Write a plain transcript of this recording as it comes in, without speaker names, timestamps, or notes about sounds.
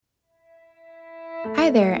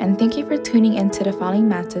Hi there, and thank you for tuning in to the following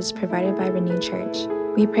message provided by Renew Church.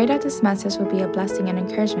 We pray that this message will be a blessing and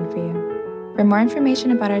encouragement for you. For more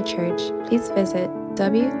information about our church, please visit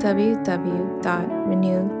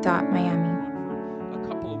www.renew.miami. A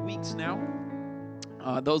couple of weeks now.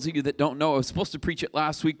 Those of you that don't know, I was supposed to preach it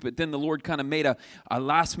last week, but then the Lord kind of made a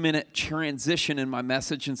last-minute transition in my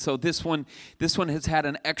message, and so this one has had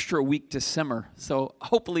an extra week to simmer. So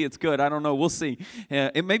hopefully it's good. I don't know. We'll see.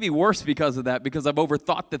 It may be worse because of that, because I've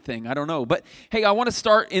overthought the thing. I don't know. But hey, I want to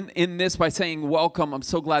start in this by saying welcome. I'm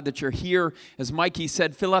so glad that you're here. As Mikey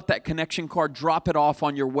said, fill out that connection card. Drop it off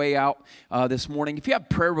on your way out this morning. If you have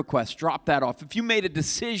prayer requests, drop that off. If you made a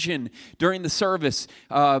decision during the service,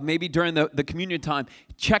 maybe during the communion time,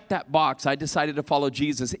 check that box. I decided to follow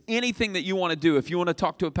Jesus. Anything that you want to do, if you want to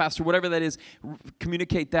talk to a pastor, whatever that is,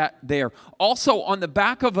 communicate that there. Also, on the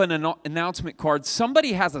back of an announcement card,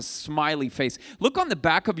 somebody has a smiley face. Look on the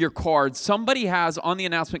back of your card. Somebody has on the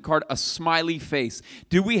announcement card a smiley face.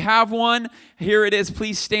 Do we have one? Here it is.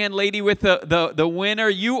 Please stand, lady, with the winner.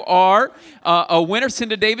 You are a winner,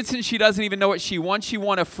 Cinda Davidson. She doesn't even know what she won. She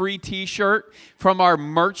won a free T-shirt from our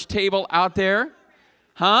merch table out there.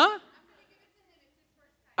 Huh?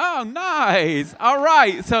 Oh, nice. All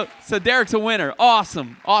right. So Derek's a winner.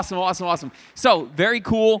 Awesome. So very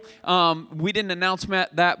cool. We didn't announce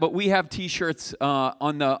that, but we have T-shirts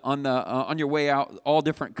on your way out, all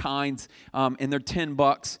different kinds, and they're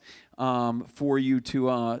 $10 for you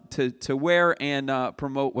to wear and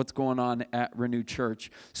promote what's going on at Renew Church.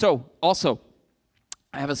 So also,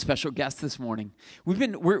 I have a special guest this morning.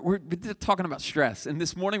 We're talking about stress, and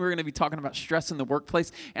this morning we're going to be talking about stress in the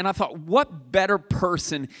workplace. And I thought, what better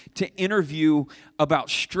person to interview about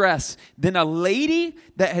stress than a lady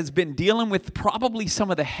that has been dealing with probably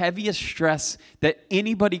some of the heaviest stress that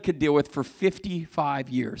anybody could deal with for 55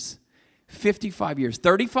 years. 55 years,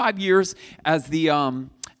 35 years as the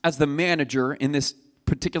manager in this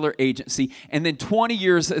particular agency, and then 20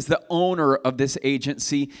 years as the owner of this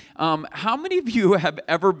agency. How many of you have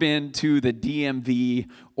ever been to the DMV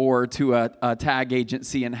or to a tag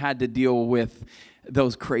agency and had to deal with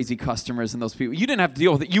those crazy customers and those people? You didn't have to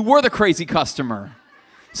deal with it. You were the crazy customer.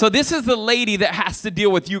 So this is the lady that has to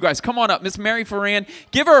deal with you guys. Come on up, Miss Mary Ferran.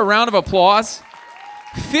 Give her a round of applause.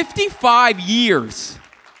 55 years.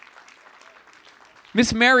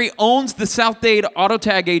 Miss Mary owns the South Dade Auto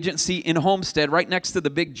Tag Agency in Homestead, right next to the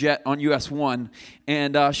Big Jet on US 1.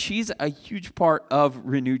 And she's a huge part of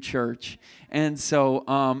Renew Church. And so,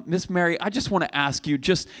 Miss Mary, I just want to ask you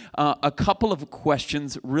just a couple of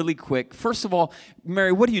questions really quick. First of all,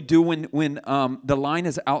 Mary, what do you do when the line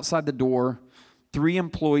is outside the door, 3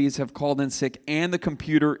 employees have called in sick, and the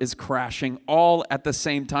computer is crashing all at the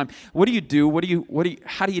same time? What do you do?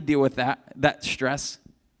 How do you deal with that stress?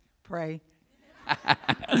 Pray.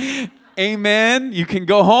 Amen. You can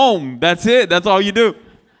go home. That's it. That's all you do.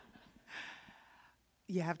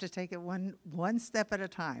 You have to take it one step at a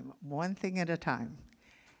time, one thing at a time,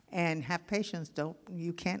 and have patience.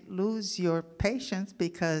 You can't lose your patience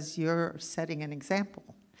because you're setting an example.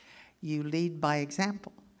 You lead by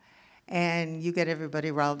example, and you get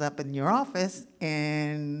everybody riled up in your office,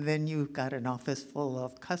 and then you've got an office full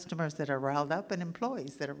of customers that are riled up and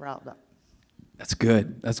employees that are riled up. That's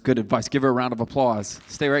good. That's good advice. Give her a round of applause.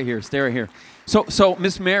 Stay right here. So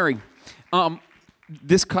Miss Mary,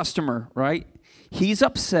 this customer, right? He's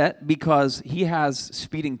upset because he has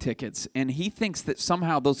speeding tickets, and he thinks that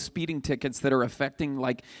somehow those speeding tickets that are affecting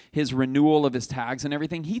like his renewal of his tags and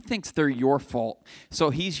everything, he thinks they're your fault. So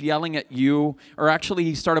he's yelling at you, or actually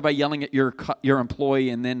he started by yelling at your employee,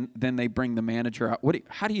 and then they bring the manager out.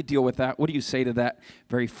 How do you deal with that? What do you say to that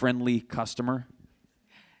very friendly customer?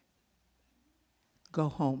 Go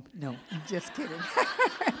home. No, I'm just kidding.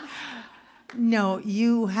 No,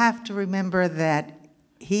 you have to remember that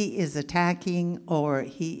he is attacking or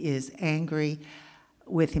he is angry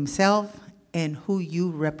with himself and who you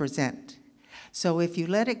represent. So if you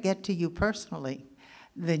let it get to you personally,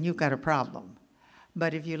 then you've got a problem.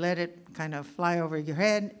 But if you let it kind of fly over your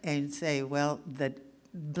head and say, well,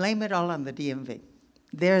 blame it all on the DMV.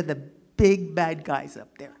 They're the big bad guys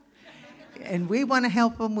up there. And we want to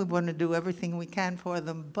help them. We want to do everything we can for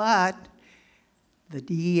them. But the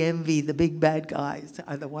DMV, the big bad guys,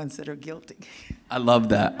 are the ones that are guilty. I love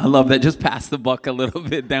that. Just pass the buck a little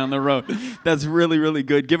bit down the road. That's really, really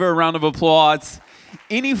good. Give her a round of applause.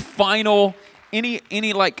 Any final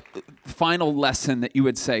lesson that you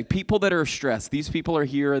would say? People that are stressed, these people are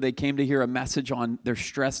here, they came to hear a message on they're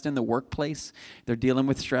stressed in the workplace, they're dealing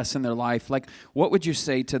with stress in their life. Like, what would you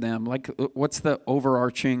say to them? Like, what's the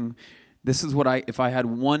overarching, this is what if I had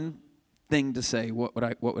one thing to say, what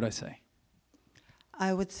would I say?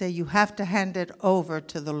 I would say you have to hand it over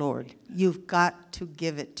to the Lord. You've got to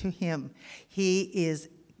give it to Him. He is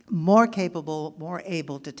more capable, more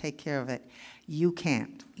able to take care of it. You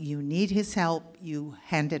can't. You need His help. You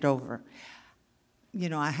hand it over. You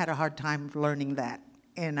know, I had a hard time learning that,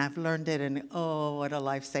 and I've learned it, and oh, what a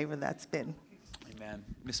lifesaver that's been. Amen.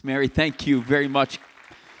 Miss Mary, thank you very much.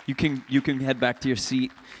 You can head back to your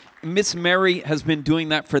seat. Miss Mary has been doing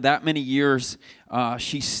that for that many years.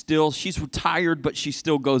 She's retired, but she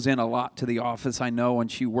still goes in a lot to the office, I know,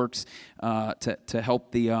 and she works to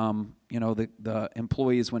help the the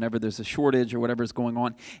employees whenever there's a shortage or whatever's going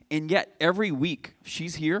on. And yet every week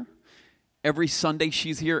she's here. Every Sunday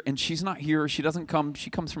she's here, and she's not here. She doesn't come. She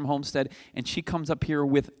comes from Homestead, and she comes up here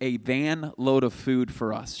with a van load of food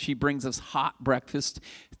for us. She brings us hot breakfast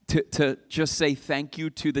to just say thank you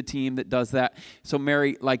to the team that does that. So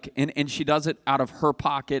Mary, and she does it out of her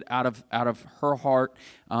pocket, out of her heart,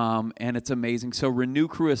 and it's amazing. So Renew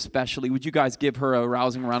Crew especially, would you guys give her a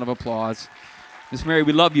rousing round of applause? Miss Mary,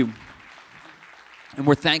 we love you, and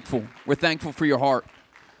we're thankful. We're thankful for your heart.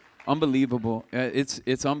 Unbelievable.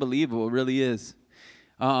 It's unbelievable. It really is.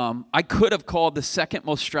 I could have called the second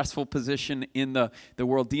most stressful position in the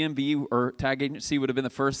world. DMV or tag agency would have been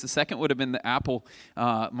the first. The second would have been the Apple.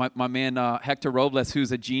 My man Hector Robles,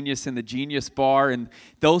 who's a genius in the Genius Bar, and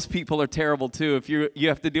those people are terrible too. If you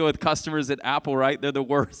have to deal with customers at Apple, right? They're the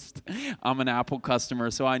worst. I'm an Apple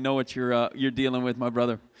customer, so I know what you're dealing with, my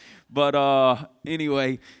brother. But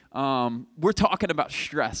anyway, we're talking about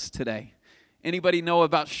stress today. Anybody know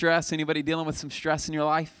about stress? Anybody dealing with some stress in your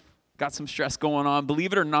life? Got some stress going on?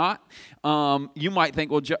 Believe it or not, you might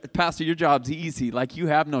think, well, Pastor, your job's easy. Like, you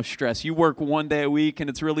have no stress. You work one day a week,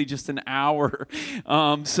 and it's really just an hour.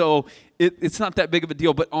 So it's not that big of a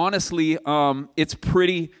deal. But honestly, it's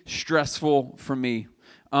pretty stressful for me.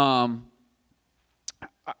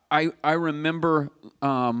 I remember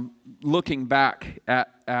looking back at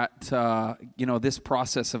this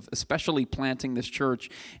process of especially planting this church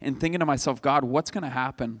and thinking to myself, God, what's going to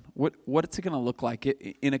happen? What's it going to look like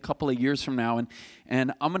in a couple of years from now?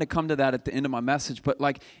 And I'm going to come to that at the end of my message. But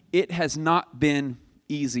it has not been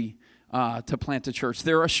easy to plant a church.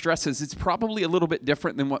 There are stresses. It's probably a little bit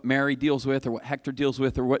different than what Mary deals with or what Hector deals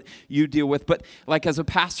with or what you deal with. But as a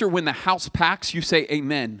pastor, when the house packs, you say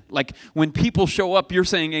amen. When people show up, you're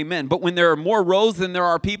saying amen. But when there are more rows than there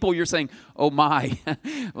are people, you're saying, oh my,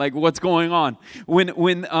 what's going on? When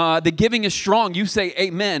the giving is strong, you say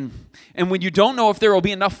amen. And when you don't know if there will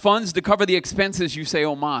be enough funds to cover the expenses, you say,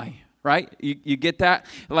 oh my. Right? You get that?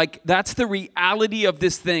 That's the reality of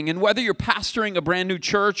this thing. And whether you're pastoring a brand new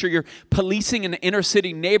church or you're policing an inner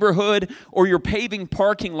city neighborhood or you're paving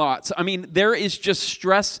parking lots, I mean, there is just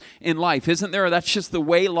stress in life, isn't there? That's just the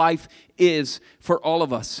way life is for all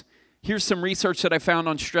of us. Here's some research that I found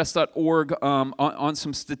on stress.org on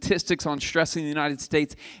some statistics on stress in the United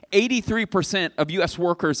States. 83% of U.S.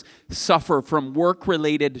 workers suffer from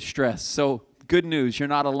work-related stress. So good news, you're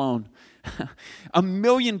not alone. 1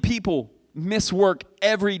 million people miss work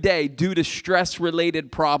every day due to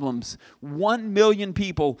stress-related problems. 1 million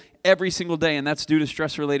people every single day, and that's due to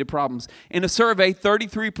stress-related problems. In a survey,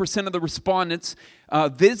 33% of the respondents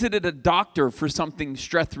visited a doctor for something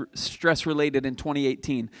stress-related in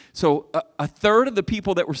 2018. So a third of the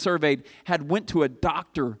people that were surveyed had went to a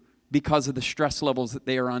doctor because of the stress levels that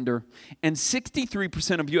they are under. And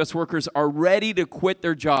 63% of U.S. workers are ready to quit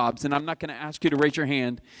their jobs. And I'm not going to ask you to raise your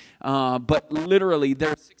hand, but literally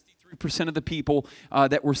there are 63% of the people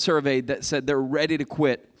that were surveyed that said they're ready to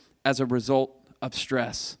quit as a result of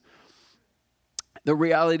stress. The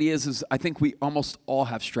reality is I think we almost all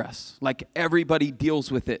have stress. Everybody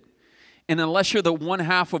deals with it. And unless you're the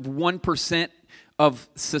 0.5% of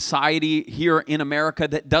society here in America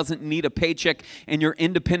that doesn't need a paycheck and you're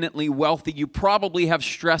independently wealthy, you probably have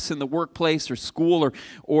stress in the workplace or school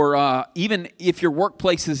or even if your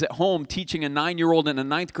workplace is at home teaching a 9-year-old and a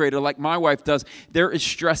 9th grader like my wife does, there is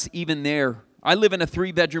stress even there. I live in a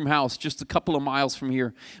 3-bedroom house just a couple of miles from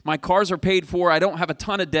here. My cars are paid for. I don't have a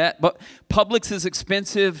ton of debt, but Publix is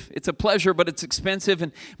expensive. It's a pleasure, but it's expensive.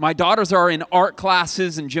 And my daughters are in art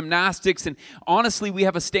classes and gymnastics. And honestly, we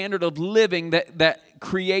have a standard of living that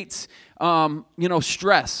creates,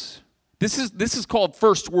 stress. This is called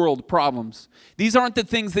first world problems. These aren't the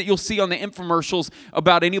things that you'll see on the infomercials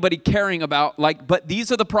about anybody caring about, but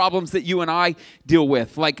these are the problems that you and I deal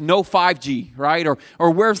with, no 5G, right?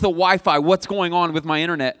 Or where's the Wi-Fi? What's going on with my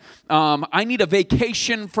internet? I need a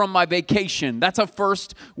vacation from my vacation. That's a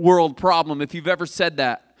first world problem, if you've ever said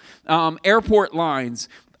that. Airport lines.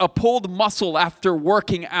 A pulled muscle after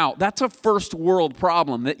working out. That's a first world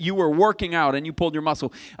problem, that you were working out and you pulled your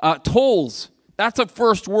muscle. Tolls. That's a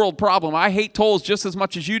first world problem. I hate tolls just as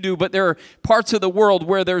much as you do, but there are parts of the world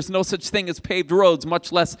where there's no such thing as paved roads,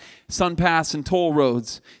 much less SunPass and toll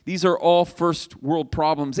roads. These are all first world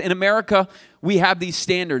problems. In America, we have these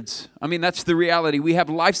standards. I mean, that's the reality. We have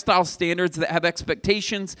lifestyle standards that have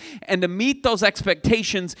expectations, and to meet those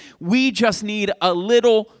expectations, we just need a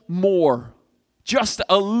little more. Just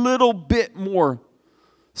a little bit more.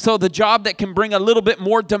 So the job that can bring a little bit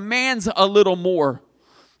more demands a little more.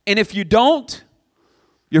 And if you don't,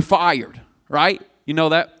 you're fired, right? You know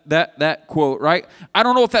that quote, right? I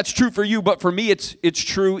don't know if that's true for you, but for me, it's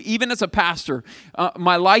true. Even as a pastor,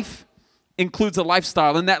 my life includes a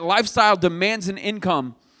lifestyle, and that lifestyle demands an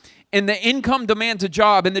income. And the income demands a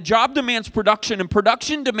job, and the job demands production, and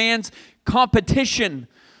production demands competition.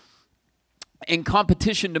 And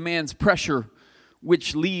competition demands pressure,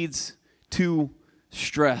 which leads to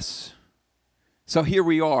stress. So here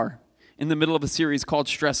we are in the middle of a series called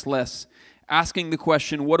Stress Less, asking the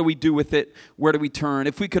question, what do we do with it? Where do we turn?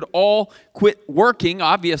 If we could all quit working,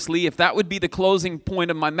 obviously, if that would be the closing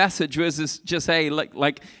point of my message, is just, hey,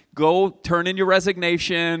 like go turn in your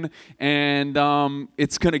resignation and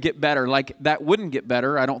it's going to get better. Like, that wouldn't get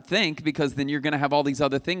better, I don't think, because then you're going to have all these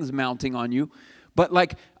other things mounting on you. But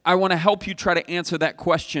I want to help you try to answer that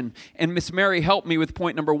question. And Miss Mary helped me with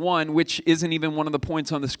point number 1, which isn't even one of the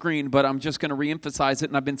points on the screen, but I'm just going to reemphasize it,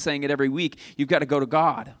 and I've been saying it every week. You've got to go to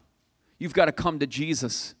God. You've got to come to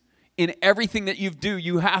Jesus. In everything that you do,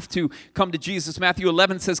 you have to come to Jesus. Matthew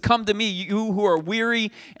 11 says, "Come to me, you who are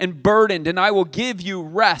weary and burdened, and I will give you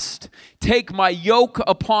rest. Take my yoke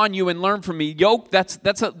upon you and learn from me." Yoke, that's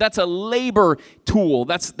a labor tool.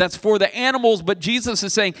 That's for the animals, but Jesus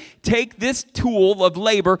is saying, take this tool of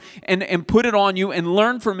labor and put it on you and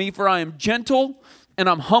learn from me, for I am gentle and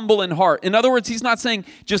I'm humble in heart. In other words, he's not saying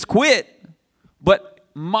just quit, but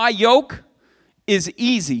my yoke is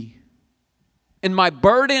easy. And my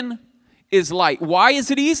burden is light. Why is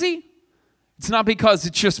it easy? It's not because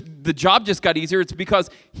the job just got easier. It's because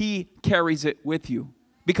he carries it with you.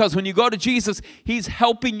 Because when you go to Jesus, he's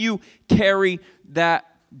helping you carry that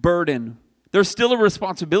burden. There's still a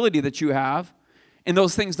responsibility that you have, and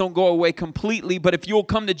those things don't go away completely. But if you'll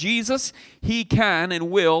come to Jesus, he can and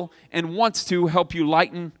will and wants to help you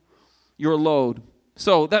lighten your load.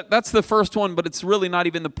 So that's the first one, but it's really not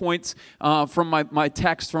even the points from my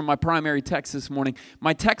text, from my primary text this morning.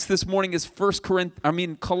 My text this morning is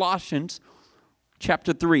Colossians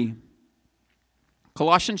chapter 3.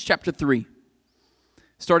 Colossians chapter 3,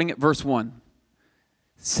 starting at verse 1.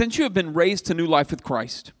 "Since you have been raised to new life with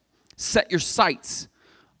Christ, set your sights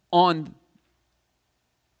on,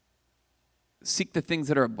 seek the things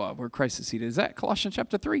that are above, where Christ is seated." Is that Colossians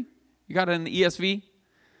chapter 3? You got it in the ESV?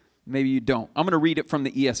 Maybe you don't. I'm going to read it from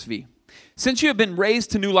the ESV. "Since you have been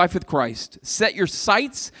raised to new life with Christ, set your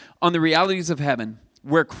sights on the realities of heaven,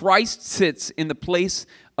 where Christ sits in the place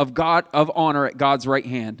of God of honor at God's right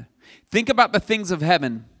hand. Think about the things of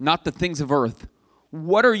heaven, not the things of earth.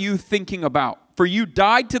 What are you thinking about? For you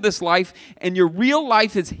died to this life, and your real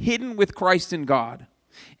life is hidden with Christ in God.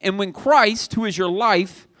 And when Christ, who is your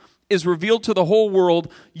life, is revealed to the whole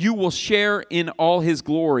world, you will share in all his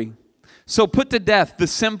glory. So put to death the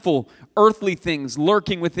sinful, earthly things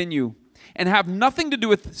lurking within you, and have nothing to do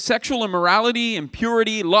with sexual immorality,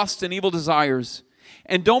 impurity, lust, and evil desires.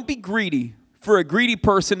 And don't be greedy, for a greedy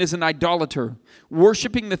person is an idolater,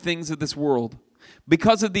 worshiping the things of this world.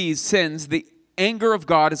 Because of these sins, the anger of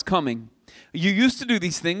God is coming. You used to do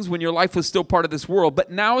these things when your life was still part of this world,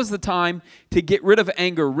 but now is the time to get rid of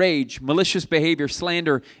anger, rage, malicious behavior,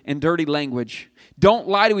 slander, and dirty language. Don't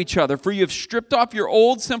lie to each other, for you have stripped off your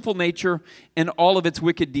old sinful nature and all of its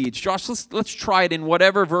wicked deeds." Josh, let's try it in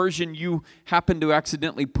whatever version you happen to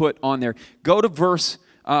accidentally put on there. Go to verse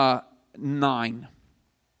 9.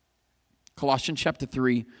 Colossians chapter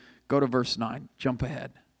 3, go to verse 9. Jump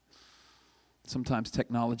ahead. Sometimes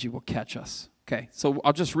technology will catch us. Okay, so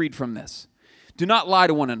I'll just read from this. "Do not lie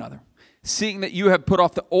to one another, seeing that you have put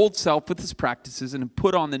off the old self with its practices and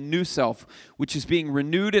put on the new self, which is being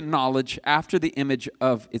renewed in knowledge after the image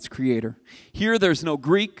of its creator. Here there's no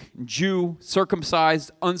Greek, Jew,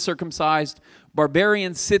 circumcised, uncircumcised,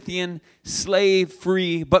 barbarian, Scythian, slave,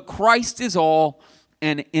 free, but Christ is all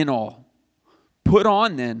and in all. Put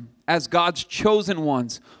on then, as God's chosen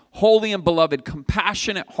ones, holy and beloved,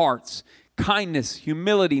 compassionate hearts, kindness,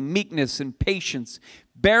 humility, meekness, and patience,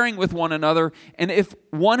 bearing with one another, and if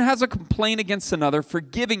one has a complaint against another,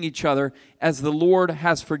 forgiving each other, as the Lord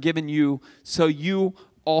has forgiven you, so you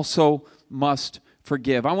also must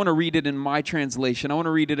forgive." I want to read it in my translation. I want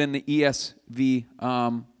to read it in the ESV.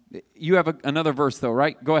 You have another verse though,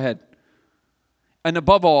 right? Go ahead. "And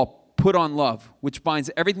above all, put on love, which binds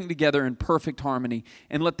everything together in perfect harmony.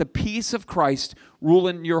 And let the peace of Christ rule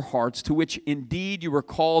in your hearts, to which indeed you were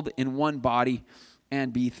called in one body,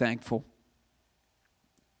 and be thankful.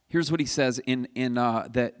 Here's what he says in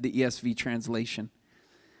the ESV translation.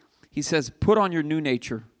 He says, put on your new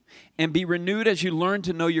nature and be renewed as you learn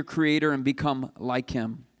to know your Creator and become like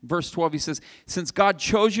Him. Verse 12, he says, since God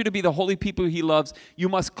chose you to be the holy people He loves, you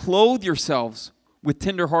must clothe yourselves with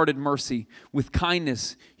tender-hearted mercy, with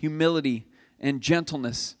kindness, humility, and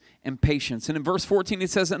gentleness, and patience. And in verse 14, it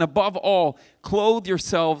says, and above all, clothe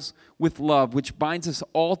yourselves with love, which binds us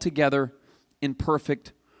all together in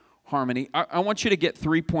perfect harmony. I want you to get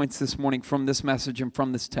 3 points this morning from this message and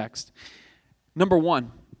from this text. Number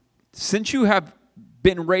one, since you have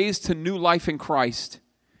been raised to new life in Christ,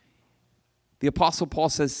 the Apostle Paul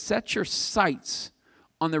says, set your sights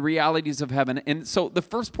on the realities of heaven. And so the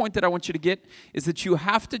first point that I want you to get is that you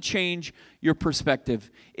have to change your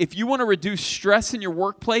perspective. If you want to reduce stress in your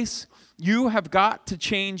workplace, you have got to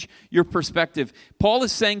change your perspective. Paul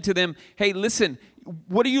is saying to them, hey, listen,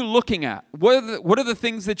 what are you looking at? What are the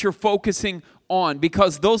things that you're focusing on?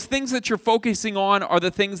 Because those things that you're focusing on are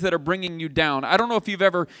the things that are bringing you down. I don't know if you've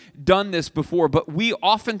ever done this before, but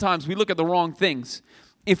oftentimes we look at the wrong things.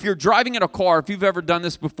 If you're driving in a car, if you've ever done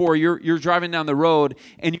this before, you're driving down the road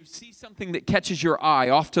and you see something that catches your eye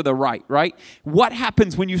off to the right, right? What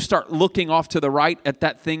happens when you start looking off to the right at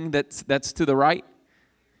that thing that's to the right?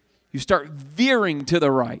 You start veering to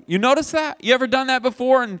the right. You notice that? You ever done that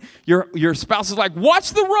before? And your spouse is like,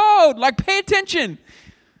 watch the road, like pay attention.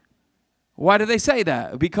 Why do they say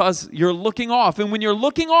that? Because you're looking off. And when you're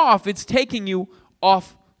looking off, it's taking you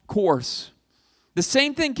off course. The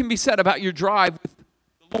same thing can be said about your drive with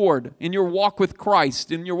the Lord, in your walk with Christ,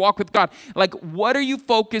 in your walk with God. Like, what are you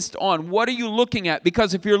focused on? What are you looking at?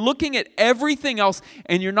 Because if you're looking at everything else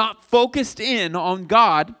and you're not focused in on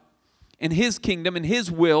God and His kingdom and His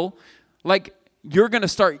will, like, you're going to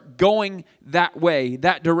start going that way,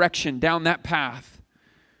 that direction, down that path.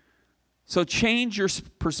 So change your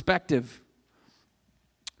perspective,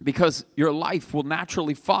 because your life will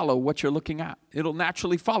naturally follow what you're looking at. It'll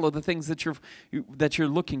naturally follow the things that you're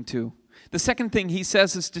looking to. The second thing he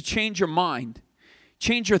says is to change your mind,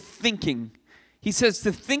 change your thinking. He says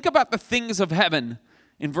to think about the things of heaven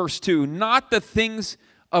in verse 2, not the things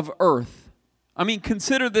of earth. I mean,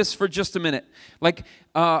 consider this for just a minute. Like,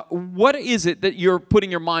 what is it that you're putting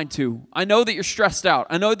your mind to? I know that you're stressed out.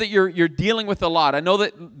 I know that you're dealing with a lot. I know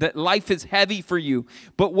that life is heavy for you.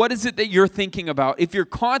 But what is it that you're thinking about? If you're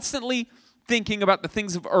constantly thinking about the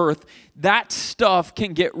things of earth, that stuff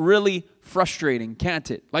can get really frustrating,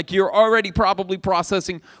 can't it? Like, you're already probably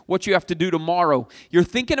processing what you have to do tomorrow. You're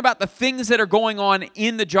thinking about the things that are going on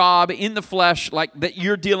in the job, in the flesh, like that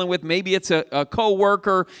you're dealing with. Maybe it's a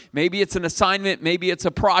co-worker, maybe it's an assignment, maybe it's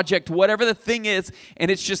a project, whatever the thing is,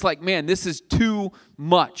 and it's just like, man, this is too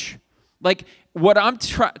much. Like, what I'm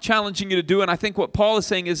challenging you to do, and I think what Paul is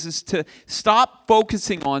saying is to stop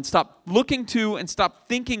focusing on, stop looking to, and stop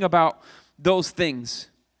thinking about those things.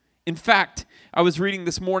 In fact, I was reading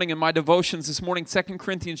this morning in my devotions this morning, 2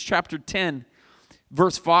 Corinthians chapter 10,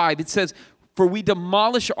 verse 5. It says, for we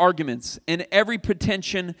demolish arguments and every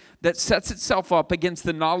pretension that sets itself up against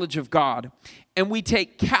the knowledge of God. And we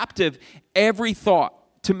take captive every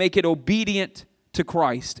thought to make it obedient to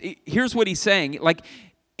Christ. Here's what he's saying. Like,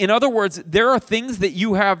 in other words, there are things that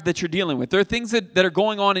you have that you're dealing with. There are things that are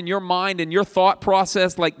going on in your mind and your thought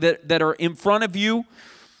process, like that are in front of you.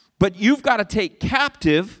 But you've got to take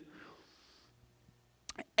captive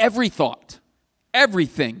every thought,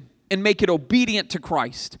 everything, and make it obedient to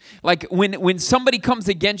Christ. Like, when somebody comes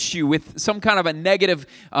against you with some kind of a negative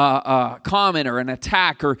comment or an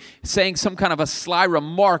attack, or saying some kind of a sly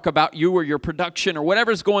remark about you or your production or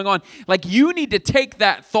whatever's going on, like, you need to take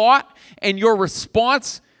that thought and your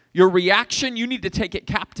response, your reaction, you need to take it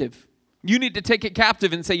captive. You need to take it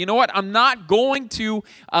captive and say, you know what? I'm not going to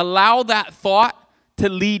allow that thought to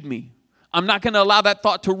lead me. I'm not going to allow that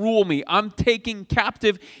thought to rule me. I'm taking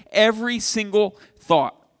captive every single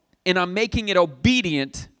thought, and I'm making it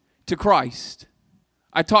obedient to Christ.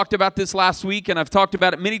 I talked about this last week, and I've talked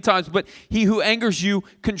about it many times, but he who angers you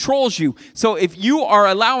controls you. So if you are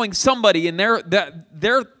allowing somebody and they're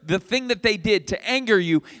the thing that they did to anger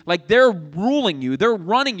you, like, they're ruling you, they're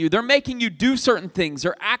running you, they're making you do certain things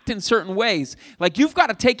or act in certain ways, like, you've got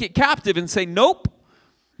to take it captive and say, nope,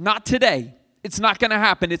 not today. It's not going to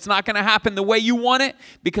happen. It's not going to happen the way you want it,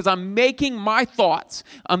 because I'm making my thoughts,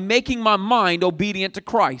 I'm making my mind obedient to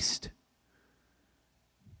Christ.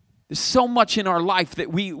 There's so much in our life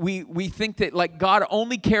that we think that, like, God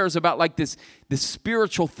only cares about, like, this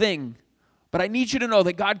spiritual thing. But I need you to know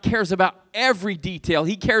that God cares about every detail.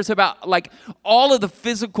 He cares about like all of the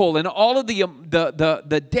physical and all of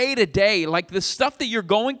the day-to-day, like the stuff that you're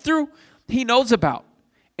going through, He knows about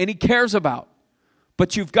and He cares about.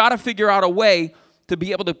 But you've got to figure out a way to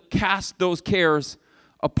be able to cast those cares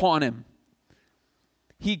upon Him.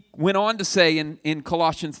 He went on to say in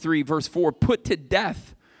Colossians 3, verse 4, put to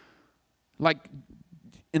death. Like,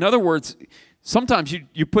 in other words, sometimes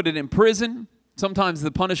you put it in prison. Sometimes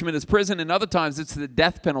the punishment is prison, and other times it's the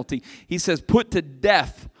death penalty. He says, put to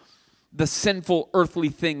death the sinful earthly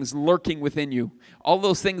things lurking within you. All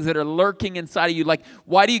those things that are lurking inside of you. Like,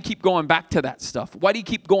 why do you keep going back to that stuff? Why do you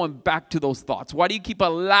keep going back to those thoughts? Why do you keep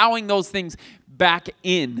allowing those things back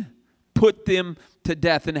in? Put them to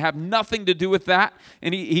death and have nothing to do with that.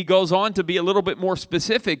 And he goes on to be a little bit more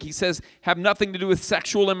specific. He says, have nothing to do with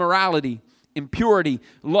sexual immorality, impurity,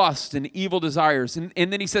 lust, and evil desires. And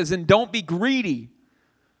then he says, and don't be greedy.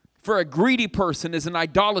 For a greedy person is an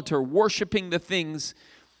idolater, worshiping the things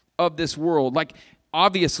of this world. Like,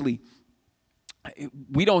 obviously,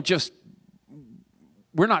 we're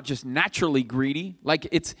not just naturally greedy. Like,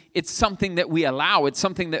 it's something that we allow. It's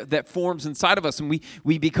something that forms inside of us. And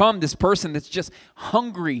we become this person that's just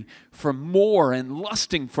hungry for more and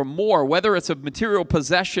lusting for more, whether it's a material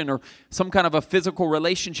possession or some kind of a physical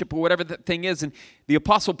relationship or whatever that thing is. And the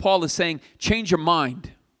Apostle Paul is saying, change your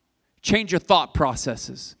mind. Change your thought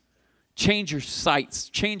processes. Change your sights.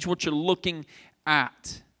 Change what you're looking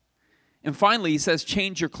at. And finally, he says,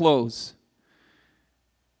 change your clothes.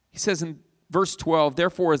 He says in verse 12,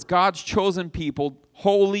 therefore, as God's chosen people,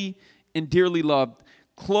 holy and dearly loved,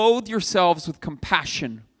 clothe yourselves with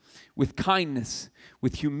compassion, with kindness,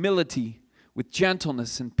 with humility, with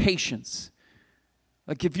gentleness and patience.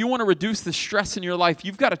 Like, if you want to reduce the stress in your life,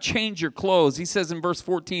 you've got to change your clothes. He says in verse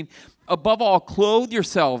 14, above all, clothe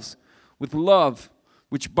yourselves with love,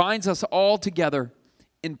 which binds us all together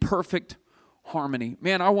in perfect harmony.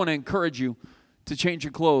 Man, I want to encourage you to change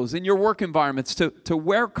your clothes in your work environments, to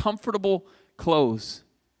wear comfortable clothes.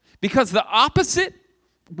 Because the opposite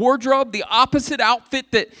wardrobe, the opposite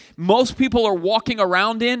outfit that most people are walking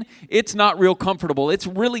around in, it's not real comfortable. It's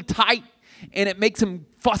really tight and it makes them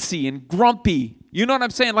fussy and grumpy. You know what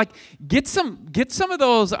I'm saying? Like, get some of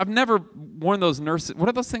those. I've never worn those nurses. What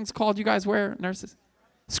are those things called you guys wear, nurses?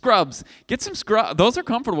 Scrubs. Get some scrubs. Those are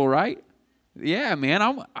comfortable, right? Yeah,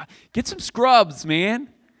 man. Get some scrubs, man.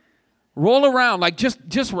 Roll around. Like,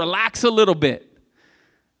 just relax a little bit.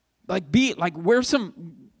 Wear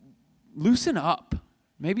some, loosen up.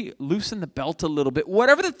 Maybe loosen the belt a little bit.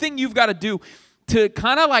 Whatever the thing you've got to do to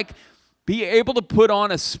kind of like be able to put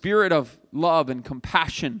on a spirit of love and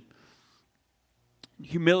compassion,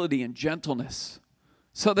 humility and gentleness,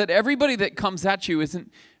 so that everybody that comes at you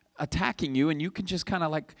isn't attacking you, and you can just kind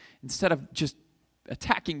of like, instead of just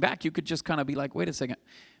attacking back, you could just kind of be like, wait a second,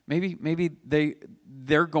 maybe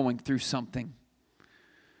they're going through something.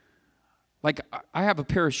 Like, I have a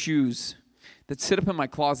pair of shoes that sit up in my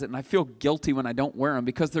closet, and I feel guilty when I don't wear them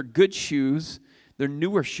because they're good shoes. They're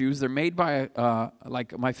newer shoes. They're made by,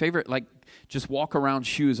 like, my favorite, like, just walk-around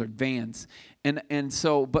shoes are Vans. And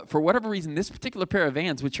so, but for whatever reason, this particular pair of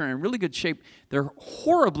Vans, which are in really good shape, they're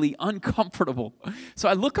horribly uncomfortable. So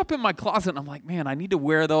I look up in my closet, and I'm like, man, I need to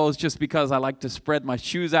wear those just because I like to spread my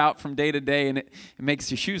shoes out from day to day, and it makes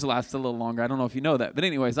your shoes last a little longer. I don't know if you know that. But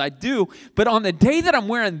anyways, I do. But on the day that I'm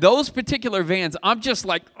wearing those particular Vans, I'm just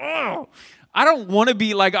like, oh, I don't want to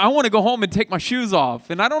be like, I want to go home and take my shoes off.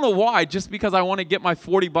 And I don't know why, just because I want to get my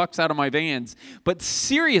 $40 out of my Vans. But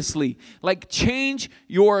seriously, like, change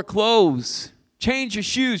your clothes. Change your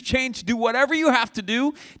shoes. Do whatever you have to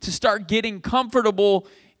do to start getting comfortable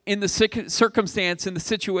in the circumstance, in the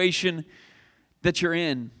situation that you're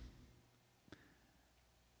in.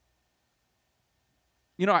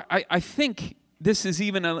 You know, I think this is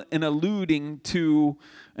even an allusion to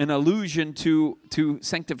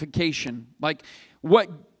sanctification. Like, what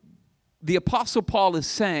the Apostle Paul is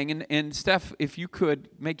saying, and Steph, if you could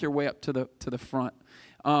make your way up to the front.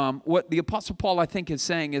 What the Apostle Paul, I think, is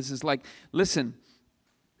saying is like, listen,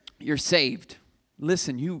 you're saved.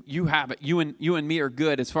 Listen, you have it. You and me are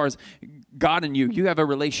good as far as God and you. You have a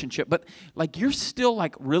relationship, but like, you're still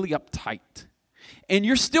like really uptight. And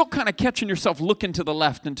you're still kind of catching yourself looking to the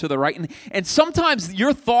left and to the right. And sometimes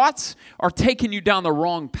your thoughts are taking you down the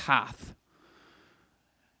wrong path.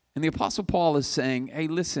 And the Apostle Paul is saying, hey,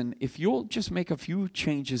 listen, if you'll just make a few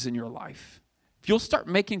changes in your life, if you'll start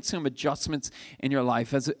making some adjustments in your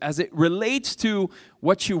life as it relates to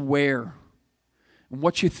what you wear and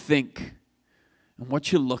what you think and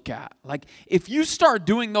what you look at. Like, if you start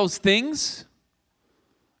doing those things,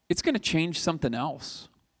 it's going to change something else.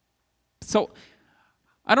 So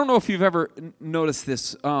I don't know if you've ever noticed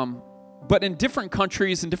this, but in different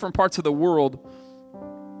countries, in different parts of the world,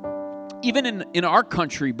 even in our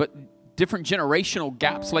country, but different generational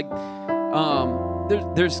gaps, like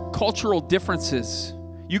there's cultural differences.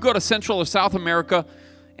 You go to Central or South America,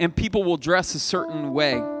 and people will dress a certain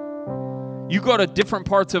way. You go to different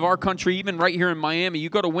parts of our country, even right here in Miami, you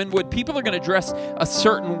go to Wynwood, people are going to dress a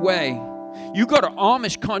certain way. You go to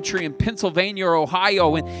Amish country in Pennsylvania or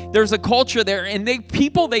Ohio, and there's a culture there, and they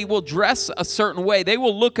will dress a certain way. They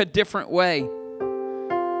will look a different way.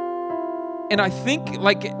 And I think,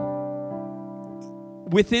 like,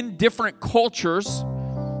 within different cultures,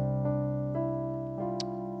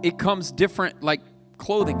 it comes different, like,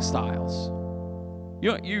 clothing styles.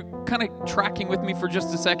 You kind of tracking with me for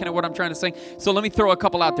just a second at what I'm trying to say? So let me throw a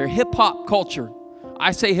couple out there. Hip-hop culture.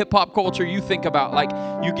 I say hip-hop culture, you think about, like,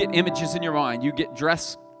 you get images in your mind. You get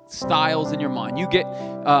dress styles in your mind. You get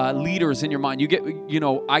leaders in your mind. You get,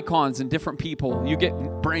 icons and different people. You get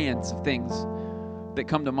brands of things that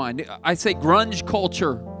come to mind. I say grunge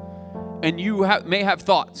culture. And you may have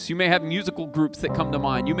thoughts. You may have musical groups that come to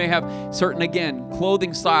mind. You may have certain, again,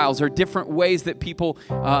 clothing styles or different ways that people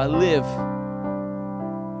live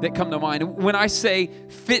that come to mind. When I say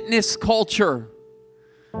fitness culture,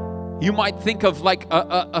 you might think of like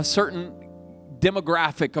a certain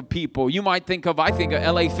demographic of people. You might think of, I think of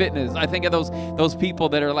LA Fitness. I think of those people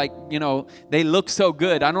that are like, they look so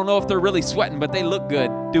good. I don't know if they're really sweating, but they look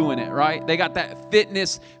good doing it, right? They got that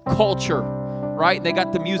fitness culture, right? They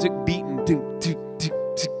got the music beating.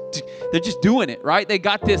 They're just doing it, right? They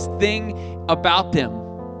got this thing about them.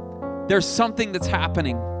 There's something that's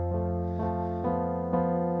happening.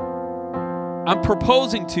 I'm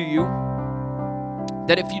proposing to you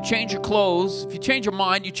that if you change your clothes, if you change your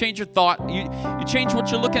mind, you change your thought, you change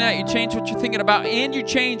what you're looking at, you change what you're thinking about, and you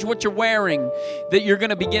change what you're wearing, that you're going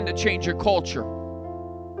to begin to change your culture.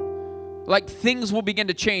 Like, things will begin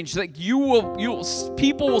to change. Like,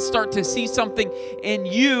 people will start to see something in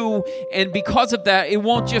you, and because of that, it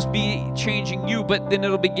won't just be changing you, but then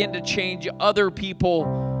it'll begin to change other people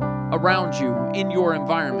around you in your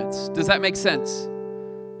environments. Does that make sense?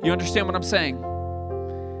 You understand what I'm saying?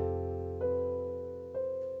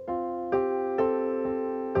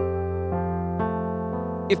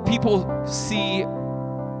 If people see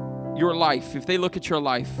your life, if they look at your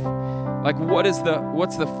life, like, what's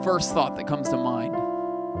the first thought that comes to mind?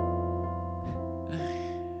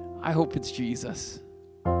 I hope it's Jesus.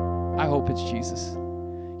 I hope it's Jesus.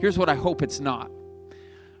 Here's what I hope it's not.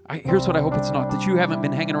 Here's what I hope it's not. That you haven't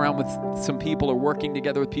been hanging around with some people or working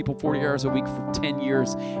together with people 40 hours a week for 10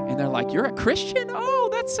 years, and they're like, you're a Christian? Oh,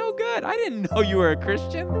 that's so good. I didn't know you were a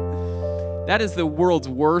Christian. That is the world's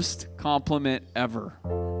worst compliment ever.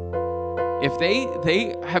 If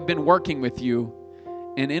they have been working with you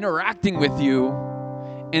and interacting with you,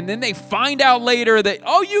 and then they find out later that,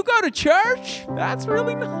 oh, you go to church? That's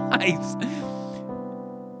really nice.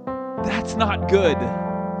 That's not good.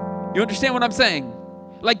 You understand what I'm saying?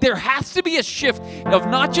 Like, there has to be a shift of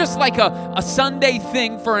not just like a Sunday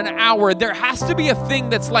thing for an hour. There has to be a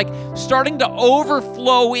thing that's like starting to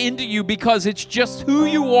overflow into you because it's just who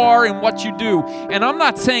you are and what you do. And I'm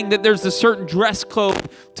not saying that there's a certain dress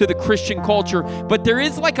code to the Christian culture, but there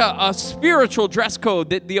is like a spiritual dress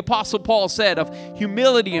code that the Apostle Paul said of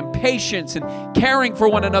humility and patience and caring for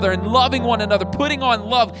one another and loving one another, putting on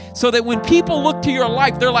love, so that when people look to your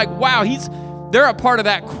life, they're like, wow, they're a part of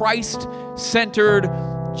that Christ-centered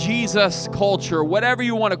Jesus culture, whatever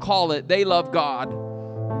you want to call it. They love God.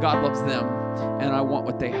 God loves them, and I want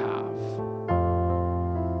what they have.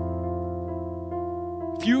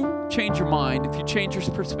 If you change your mind, if you change your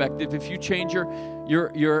perspective, if you change your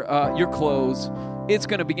clothes, it's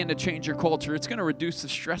going to begin to change your culture. It's going to reduce the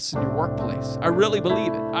stress in your workplace. I really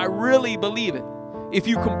believe it. I really believe it. If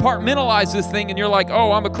you compartmentalize this thing and you're like,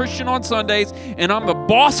 oh, I'm a Christian on Sundays and I'm a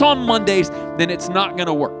boss on Mondays, then it's not going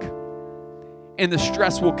to work. And the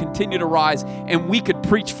stress will continue to rise. And we could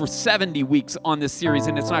preach for 70 weeks on this series,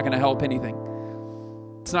 and it's not going to help anything.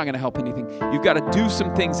 It's not going to help anything. You've got to do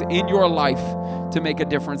some things in your life to make a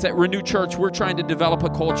difference. At Renew Church, we're trying to develop a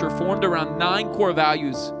culture formed around 9 core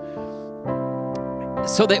values,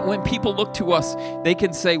 so that when people look to us, they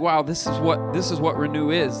can say, wow, this is what Renew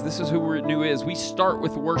is. This is who Renew is. We start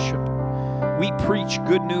with worship. We preach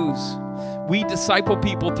good news. We disciple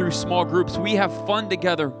people through small groups. We have fun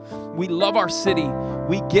together. We love our city.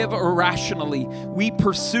 We give irrationally. We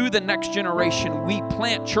pursue the next generation. We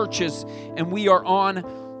plant churches, and we are on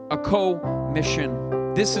a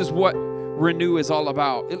co-mission. This is what Renew is all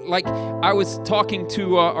about. Like I was talking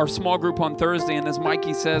to our small group on Thursday, and as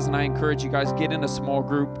Mikey says, and I encourage you guys, get in a small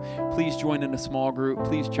group. Please join in a small group.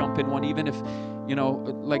 Please jump in one, even if,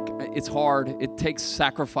 like it's hard. It takes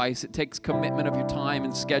sacrifice. It takes commitment of your time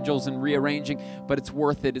and schedules and rearranging, but it's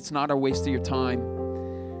worth it. It's not a waste of your time.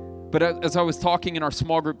 But as I was talking in our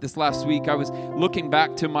small group this last week, I was looking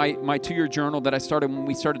back to my 2-year journal that I started when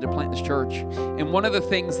we started to plant this church. And one of the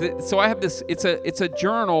things so I have this, it's a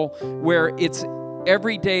journal where it's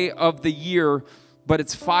every day of the year, but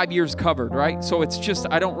it's 5 years covered, right? So it's just,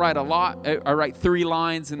 I don't write a lot. I write 3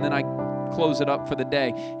 lines and then I close it up for the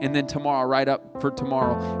day. And then tomorrow, I write up for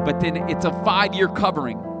tomorrow. But then it's a 5-year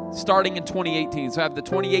covering, starting in 2018. So I have the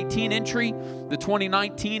 2018 entry, the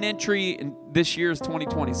 2019 entry, and this year's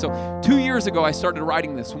 2020. So 2 years ago, I started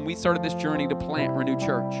writing this when we started this journey to plant Renew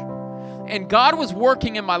Church. And God was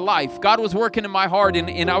working in my life. God was working in my heart.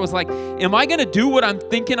 And I was like, am I going to do what I'm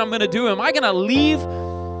thinking I'm going to do? Am I going to leave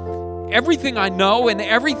everything I know and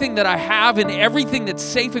everything that I have and everything that's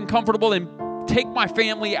safe and comfortable and take my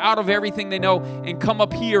family out of everything they know and come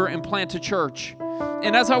up here and plant a church?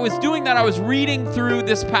 And as I was doing that, I was reading through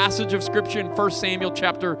this passage of Scripture in 1 Samuel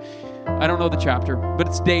chapter, I don't know the chapter, but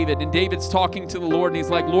it's David. And David's talking to the Lord, and he's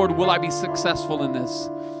like, Lord, will I be successful in this?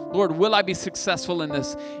 Lord, will I be successful in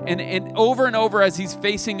this? And over, as he's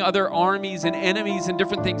facing other armies and enemies and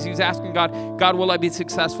different things, he's asking God, will I be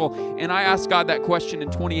successful? And I asked God that question in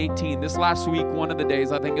 2018. This last week, one of the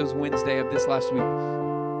days, I think it was Wednesday of this last week.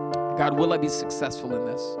 God, will I be successful in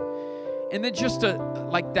this? And then just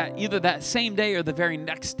like that, either that same day or the very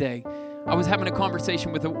next day, I was having a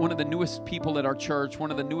conversation with one of the newest people at our church,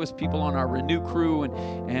 one of the newest people on our Renew crew,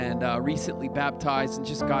 and recently baptized, and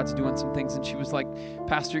just God's doing some things. And she was like,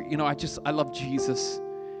 Pastor, I love Jesus,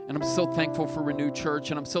 and I'm so thankful for Renew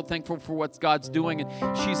Church, and I'm so thankful for what God's doing.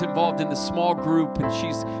 And she's involved in the small group, and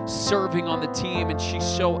she's serving on the team, and she's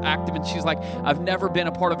so active. And she's like, I've never been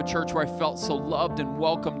a part of a church where I felt so loved and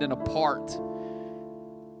welcomed and a part.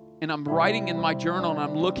 And I'm writing in my journal, and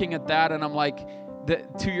I'm looking at that, and I'm like,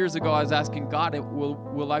 2 years ago, I was asking God,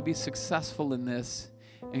 will I be successful in this?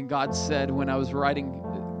 And God said, when I was writing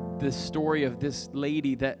this story of this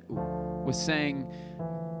lady that was saying,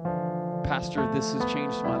 Pastor, this has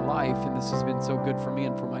changed my life, and this has been so good for me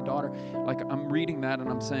and for my daughter. Like, I'm reading that,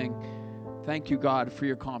 and I'm saying, thank you, God, for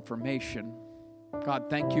your confirmation.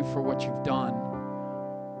 God, thank you for what you've done.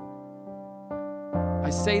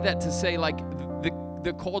 I say that to say, like,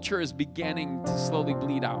 the culture is beginning to slowly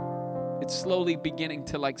bleed out. It's slowly beginning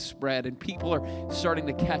to spread, and people are starting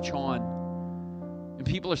to catch on. And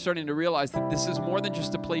people are starting to realize that this is more than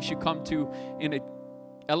just a place you come to in an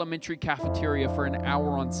elementary cafeteria for an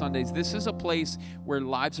hour on Sundays. This is a place where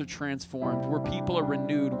lives are transformed, where people are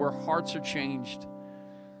renewed, where hearts are changed.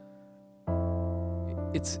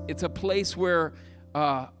 It's a place where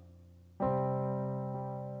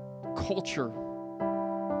culture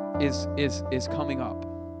is coming up.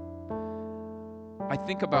 I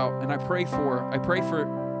think about and I pray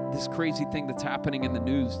for this crazy thing that's happening in the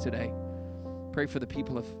news today. Pray for the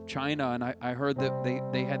people of China, and I heard that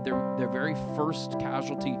they had their very first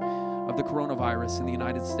casualty of the coronavirus in the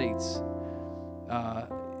United States.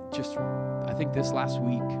 Just I think this last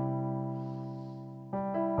week.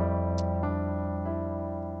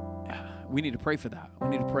 We need to pray for that. We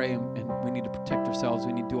need to pray, and we need to protect ourselves.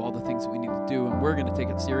 We need to do all the things that we need to do, and we're going to take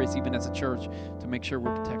it serious, even as a church, to make sure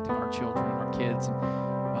we're protecting our children and our kids,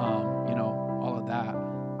 and all of that.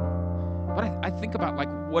 But I think about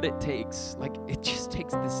what it takes. It just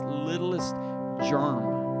takes this littlest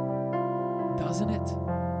germ, doesn't it?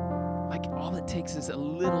 All it takes is a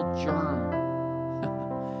little germ,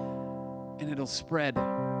 and it'll spread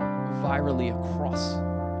virally across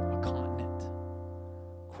a continent,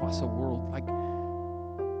 across a world.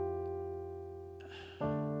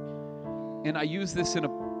 And I use this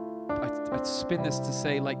I spin this to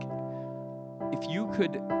say, if you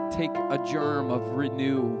could take a germ of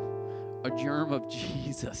Renew, a germ of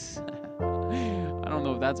Jesus, I don't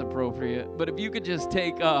know if that's appropriate, but if you could just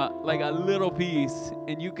take a little piece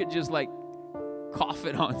and you could just cough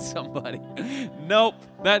it on somebody. Nope,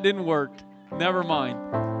 that didn't work. Never mind.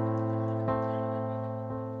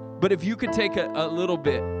 But if you could take a little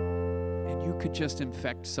bit and you could just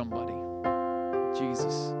infect somebody,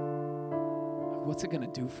 Jesus, what's it going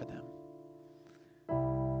to do for them?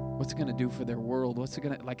 What's it going to do for their world? What's it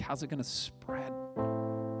going to, how's it going to spread?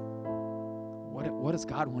 What does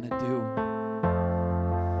God want to do?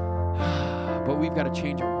 But we've got to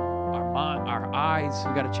change our mind, our eyes.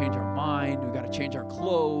 We've got to change our mind. We've got to change our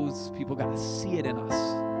clothes. People got to see it in us.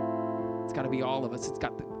 It's got to be all of us. It's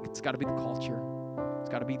got to be the culture. It's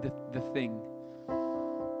got to be the thing.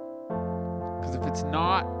 if it's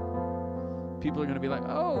not, people are going to be like,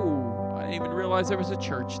 oh, I didn't even realize there was a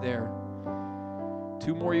church there.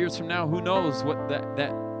 2 more years from now, who knows what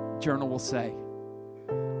that journal will say.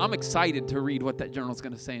 I'm excited to read what that journal is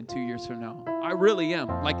going to say in 2 years from now. I really am.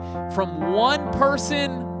 Like, from one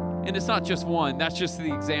person, and it's not just one, that's just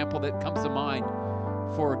the example that comes to mind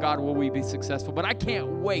for God, will we be successful? But I can't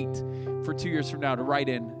wait for 2 years from now to write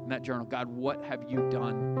in that journal, God, what have you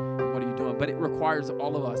done? What are you doing? But it requires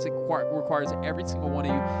all of us. It requires every single one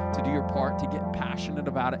of you to do your part, to get passionate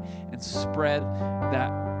about it and spread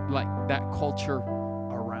that culture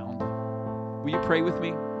around. Will you pray with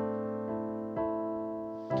me?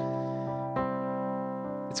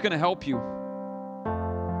 It's going to help you.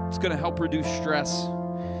 It's going to help reduce stress.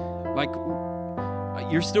 Like,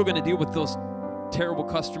 you're still going to deal with those terrible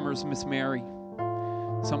customers, Miss Mary.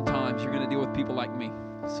 Sometimes you're going to deal with people like me.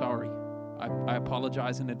 Sorry. I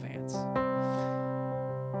apologize in advance.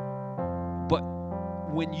 But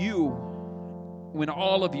when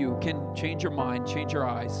all of you can change your mind, change your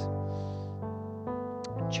eyes,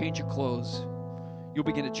 change your clothes, you'll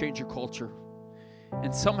begin to change your culture.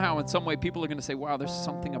 And somehow, in some way, people are going to say, wow, there's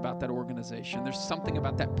something about that organization. There's something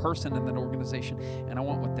about that person in that organization, and I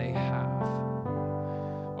want what they have.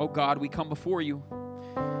 Oh, God, we come before you,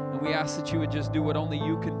 and we ask that you would just do what only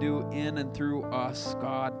you can do in and through us,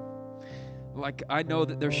 God. Like, I know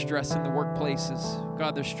that there's stress in the workplaces.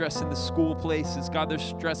 God, there's stress in the school places. God, there's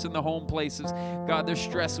stress in the home places. God, there's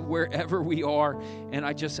stress wherever we are. And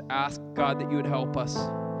I just ask, God, that you would help us.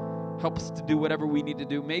 Help us to do whatever we need to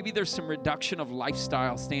do. Maybe there's some reduction of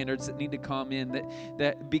lifestyle standards that need to come in,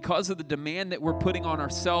 that because of the demand that we're putting on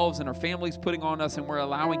ourselves and our families putting on us, and we're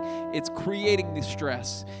allowing, it's creating the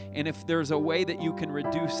stress. And if there's a way that you can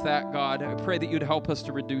reduce that, God, I pray that you'd help us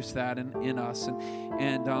to reduce that in us.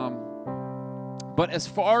 But as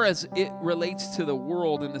far as it relates to the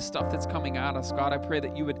world and the stuff that's coming at us, God, I pray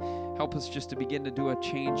that you would help us just to begin to do a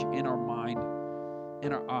change in our mind,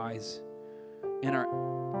 in our eyes, in our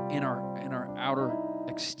outer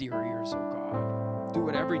exteriors, oh God. Do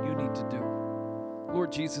whatever you need to do.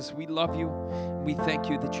 Lord Jesus, we love you. We thank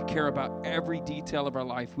you that you care about every detail of our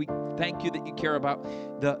life. We thank you that you care about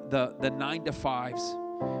the 9 to 5s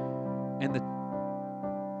and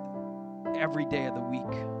every day of the week.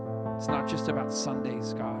 It's not just about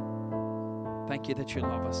Sundays, God. Thank you that you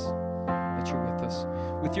love us, that you're with us.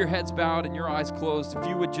 With your heads bowed and your eyes closed, if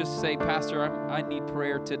you would just say, Pastor, I need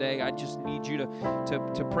prayer today. I just need you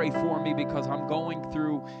to pray for me because I'm going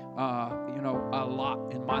through a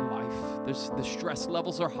lot in my life. The stress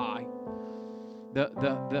levels are high.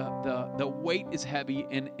 The weight is heavy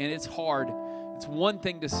and it's hard. It's one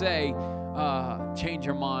thing to say, change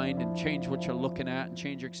your mind and change what you're looking at and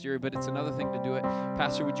change your exterior, but it's another thing to do it.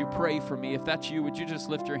 Pastor, would you pray for me? If that's you, would you just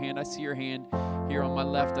lift your hand? I see your hand here on my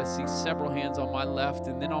left. I see several hands on my left,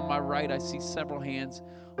 and then on my right, I see several hands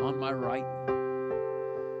on my right.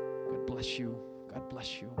 God bless you. God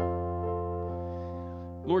bless you.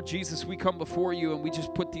 Lord Jesus, we come before you and we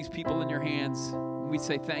just put these people in your hands and we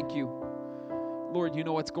say thank you. Lord, you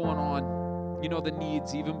know what's going on. You know the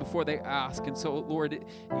needs even before they ask. And so, Lord,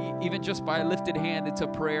 even just by a lifted hand, it's a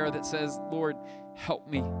prayer that says, Lord, help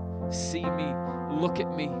me, see me, look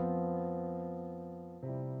at me.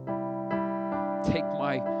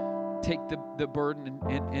 Take the burden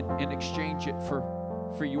and exchange it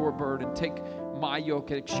for your burden. Take my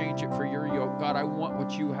yoke and exchange it for your yoke. God, I want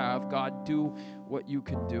what you have. God, do what you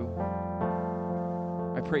can do.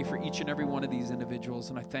 I pray for each and every one of these individuals,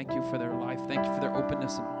 and I thank you for their life. Thank you for their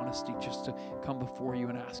openness and honesty just to come before you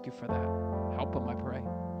and ask you for that. Help them, I pray.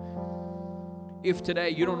 If today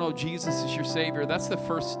you don't know Jesus as your Savior, that's the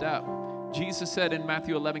first step. Jesus said in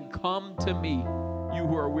Matthew 11, come to me, you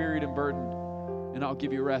who are wearied and burdened, and I'll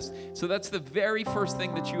give you rest. So that's the very first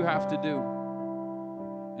thing that you have to do.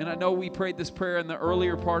 And I know we prayed this prayer in the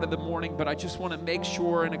earlier part of the morning, but I just want to make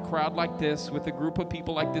sure in a crowd like this, with a group of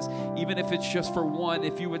people like this, even if it's just for one,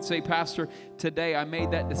 if you would say, Pastor, today I made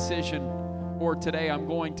that decision, or today I'm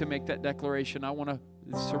going to make that declaration. I want to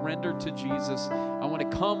surrender to Jesus. I want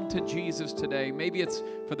to come to Jesus today. Maybe it's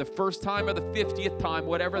for the first time or the 50th time,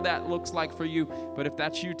 whatever that looks like for you. But if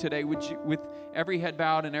that's you today, would you, with every head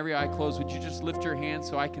bowed and every eye closed, would you just lift your hand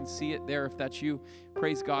so I can see it there if that's you?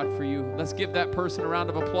 Praise God for you. Let's give that person a round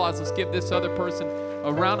of applause. Let's give this other person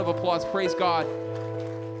a round of applause. Praise God.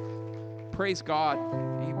 Praise God.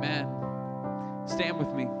 Amen. Stand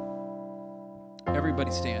with me.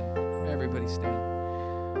 Everybody stand. Everybody stand.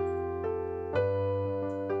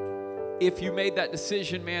 if you made that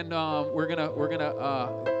decision, man, we're gonna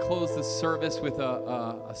close the service with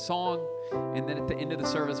a song, and then at the end of the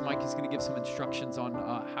service, Mike is gonna give some instructions on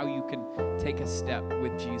how you can take a step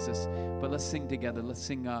with Jesus. But let's sing together. Let's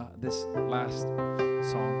sing this last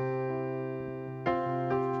song.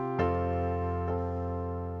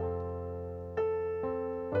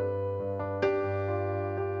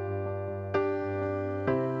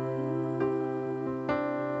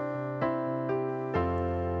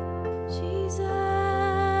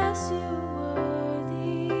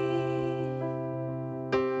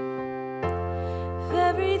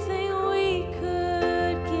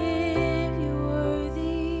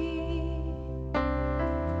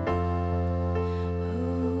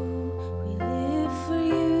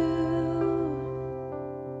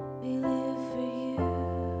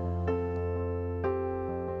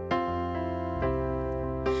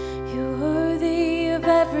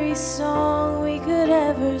 Every song we could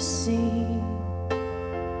ever sing.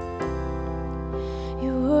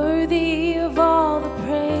 You're worthy of all the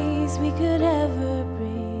praise we could ever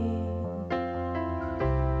bring.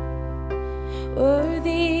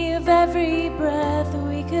 Worthy of every breath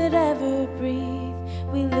we could ever breathe.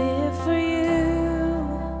 We live for you.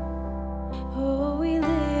 Oh, we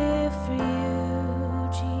live for you,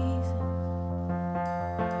 Jesus.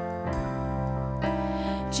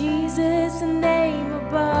 Jesus, the name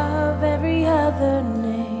above every other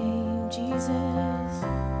name. Jesus,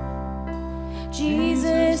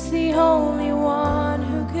 Jesus, the only one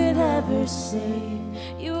who could ever save.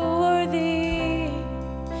 You're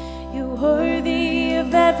worthy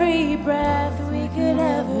of every breath we could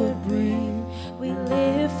ever breathe. We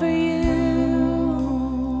live for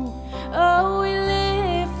you. Oh, we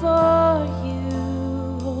live for you.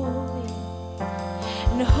 Holy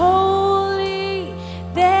and holy,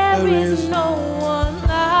 there is no one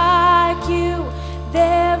like you.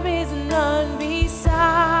 There is none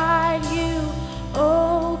beside you.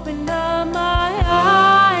 Open up my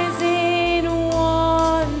eyes in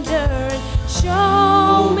wonder.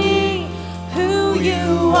 Show me who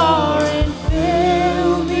you are and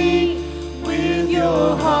fill me with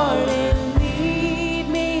your heart and lead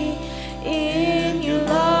me in your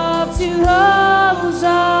love to those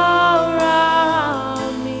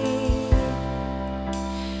around me.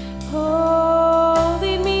 Oh,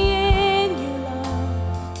 lead me in your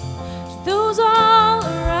love to those all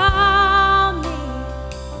around me.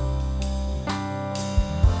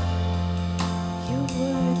 You're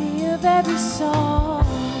worthy of every song.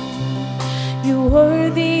 You're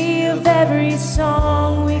worthy of every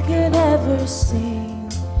song we could ever sing.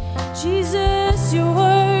 Jesus, you're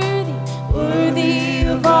worthy, worthy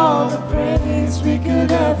of all the praise we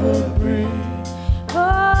could ever bring.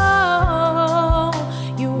 Oh,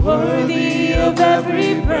 you're worthy of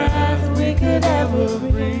every breath we could ever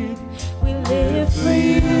breathe. We live for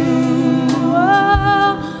you.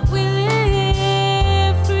 Oh, we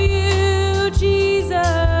live for you, Jesus.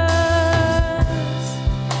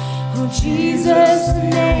 Oh, Jesus, the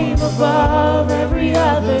name above every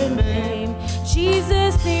other name.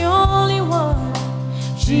 Jesus, the only one.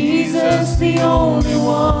 Jesus, the only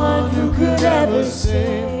one who could ever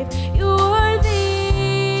save. You're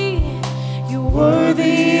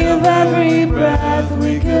worthy of every breath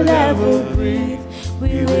we could ever breathe.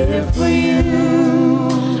 We live for you.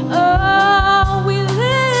 Oh, we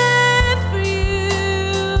live for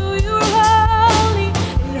you. You're holy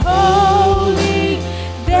and holy.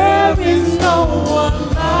 There is no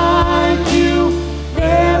one like you.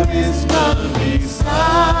 There is none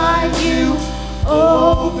beside you.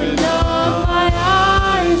 Open up my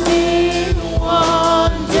eyes in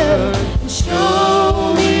wonder and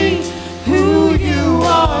show me who you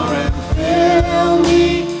are and fill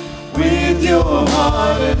me with your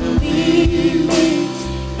heart and lead me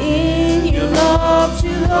in your love to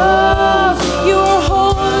those. You're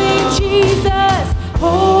holy, Jesus,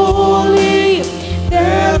 holy.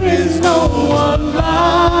 There is no one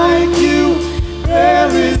like you. There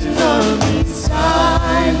is none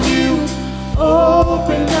beside you.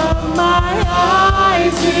 Open up my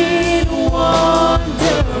eyes in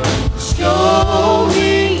wonder. Show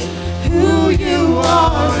me who you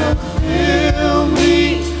are and fill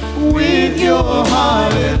me with your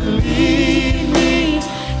heart and lead me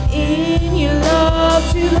in your love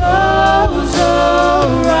to those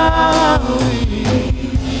around me.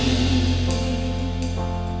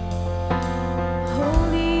 Oh,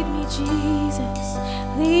 lead me, Jesus.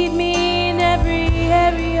 Lead me in every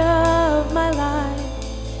area of my life.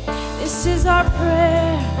 This is our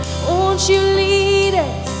prayer. Won't you lead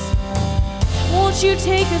us? Won't you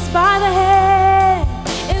take us by the hand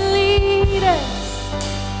and lead us?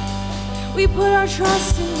 We put our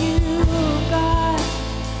trust in you. God.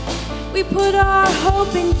 We put our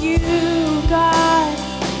hope in you, God.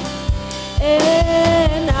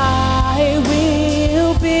 And I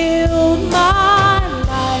will build my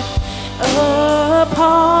life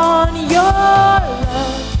upon your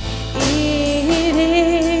love. It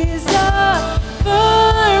is a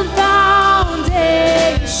firm foundation,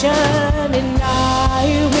 and I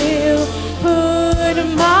will put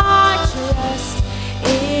my trust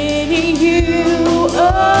in you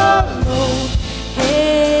alone,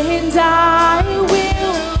 and I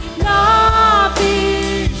will not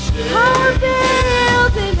be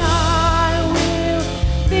built, and I will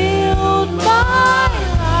build my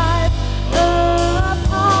life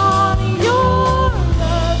upon your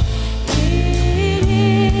love. It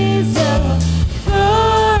is a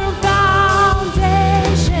firm foundation,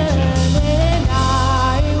 and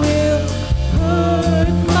I will put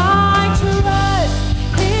my trust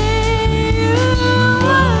in you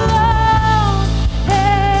alone,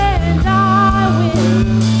 and I will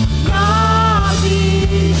not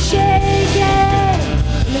be shaken.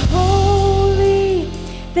 And holy,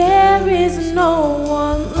 there is no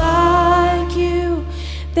one like you.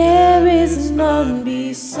 There is none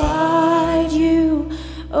beside you.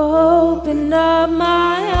 Open up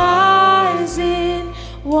my eyes in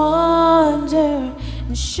wonder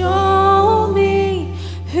and show me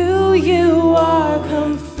who you are.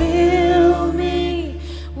 Come fill me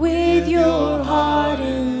with your heart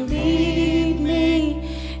and lead me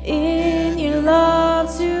in your love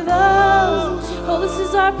to those. Oh, this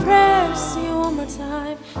is our prayer. Sing it one more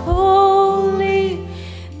time. Holy,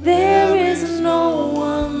 there is no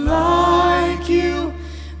one like you.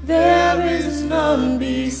 There is none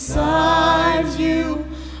beside you.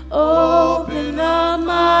 Open up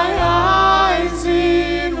my eyes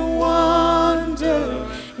in wonder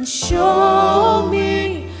and show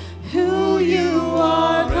me who you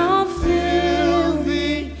are. Come fill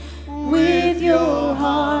me with your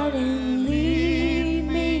heart and lead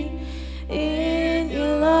me in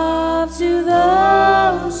your love to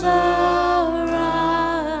those around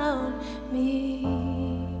me.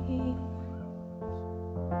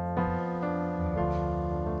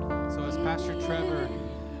 So as Pastor Trevor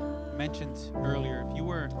mentioned earlier, if you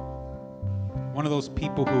were one of those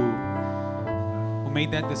people who made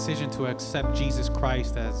that decision to accept Jesus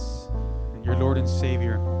Christ as your Lord and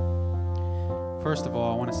Savior, first of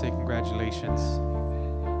all, I want to say congratulations.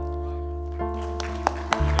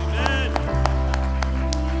 Amen.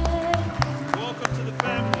 Welcome to the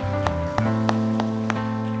family.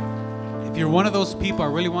 If you're one of those people, I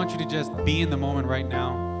really want you to just be in the moment right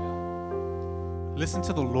now. Listen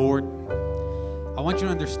to the Lord. I want you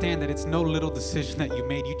to understand that it's no little decision that you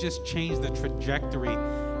made. You just changed the trajectory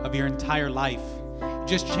of your entire life. You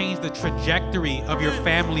just changed the trajectory of your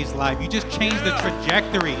family's life. You just changed the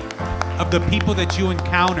trajectory of the people that you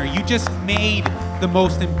encounter. You just made the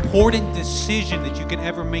most important decision that you could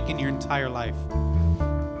ever make in your entire life.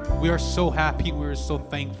 We are so happy. We are so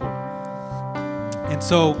thankful. And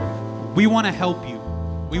so we want to help you.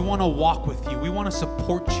 We want to walk with you. We want to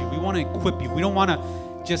support you. We want to equip you. We don't want to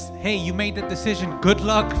just, hey, you made that decision. Good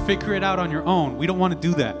luck. Figure it out on your own. We don't want to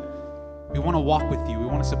do that. We want to walk with you. We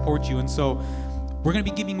want to support you. And so we're going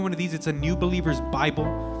to be giving you one of these. It's a New Believer's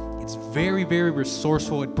Bible. It's very, very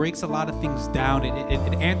resourceful. It breaks a lot of things down.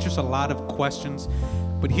 It answers a lot of questions.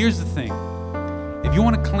 But here's the thing. If you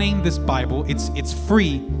want to claim this Bible, it's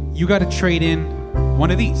free. You got to trade in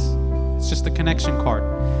one of these. It's just a connection card.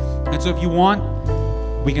 And so if you want,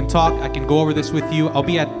 we can talk. I can go over this with you. I'll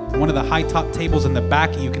be at one of the high top tables in the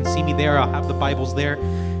back. You can see me there. I'll have the Bibles there.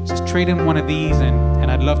 Just trade in one of these,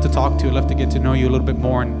 and I'd love to talk to you. I'd love to get to know you a little bit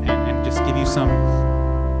more and just give you some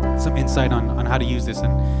insight on how to use this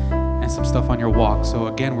and some stuff on your walk. So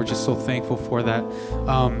again, we're just so thankful for that.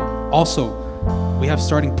 Also, we have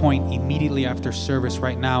starting point immediately after service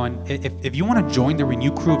right now. And if you want to join the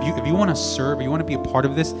Renew crew, if you want to serve, if you want to be a part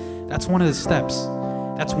of this, that's one of the steps.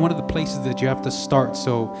 That's one of the places that you have to start.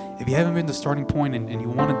 So if you haven't been to starting point and you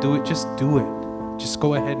want to do it, just do it. Just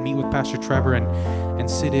go ahead, meet with Pastor Trevor and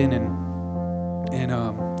sit in and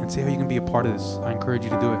see how you can be a part of this. I encourage you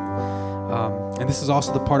to do it. And this is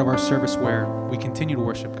also the part of our service where we continue to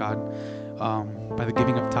worship God by the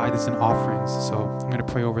giving of tithes and offerings. So I'm going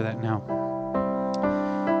to pray over that now.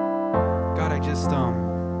 God, I just,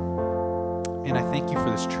 and I thank you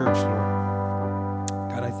for this church, Lord.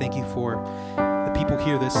 God, I thank you for the people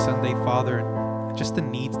here this Sunday, Father, and just the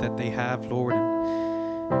needs that they have, Lord.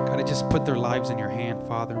 And God, I just put their lives in your hand,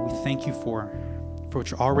 Father. We thank you for what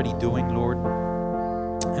you're already doing, Lord.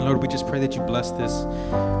 And Lord, we just pray that you bless this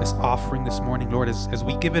offering this morning, Lord, as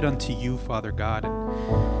we give it unto you, Father God.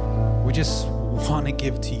 And we just want to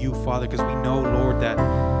give to you, Father, because we know, Lord, that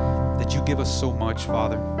you give us so much,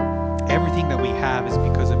 Father. Everything that we have is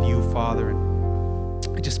because of you, Father.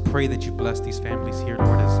 And I just pray that you bless these families here,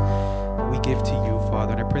 Lord, as we give to you,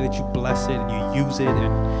 Father. And I pray that you bless it and you use it.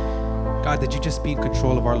 And God, that you just be in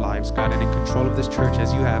control of our lives, God, and in control of this church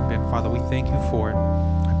as you have been, Father. We thank you for it.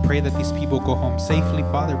 I pray that these people go home safely,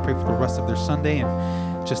 Father. I pray for the rest of their Sunday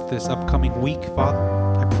and just this upcoming week, Father.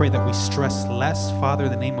 I pray that we stress less, Father,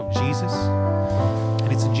 in the name of Jesus.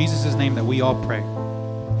 And it's in Jesus' name that we all pray.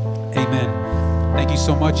 Amen. Thank you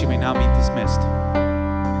so much. You may now be dismissed.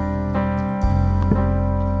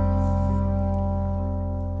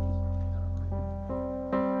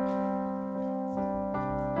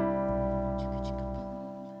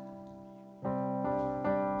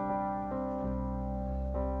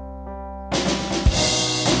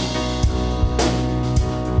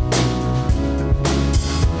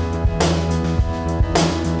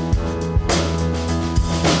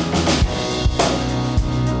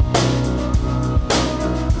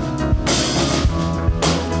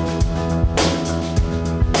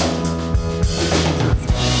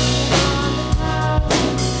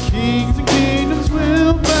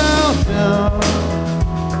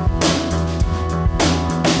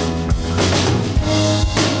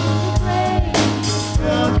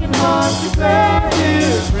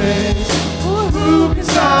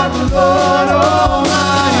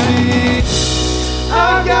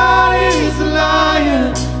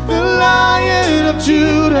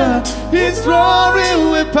 He's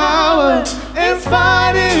roaring with power and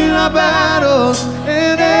fighting our battles,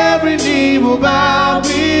 and every knee will bow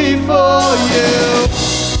before you.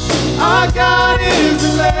 Our God is the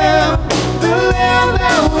Lamb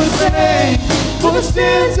that was slain for the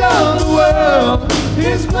sins of the world.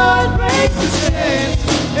 His blood breaks the chains,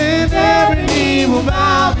 and every knee will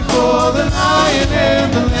bow before the Lion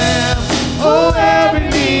and the Lamb. Oh, every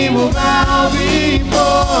knee will bow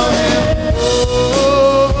before Him. Oh,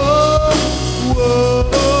 oh, oh,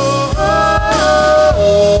 oh, oh.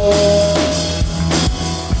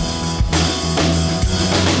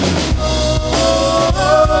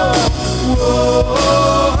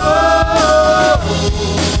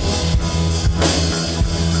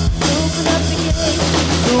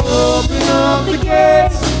 Open up the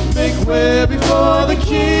gates, make way before the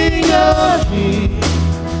King of Kings.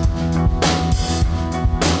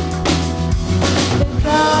 The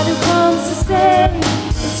God who comes to save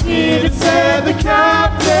is Here to set the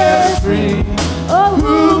captives free. Oh,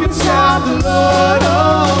 Who can stop the Lord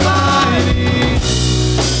Almighty?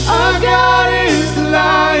 Our God is the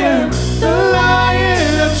Lion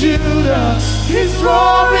of Judah. He's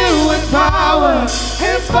roaring with power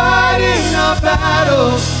and fighting our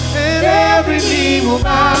battles, and every knee will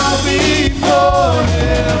bow before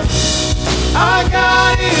Him. Our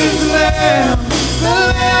God is the Lamb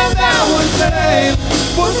that was slain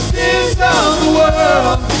for the sins of the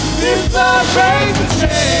world. His blood breaks the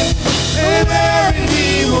chains, and every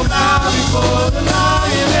knee will bow before the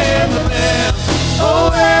Lion and the Lamb.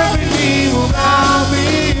 Oh, every knee will bow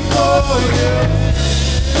before You.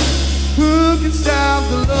 Who can stop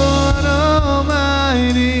the Lord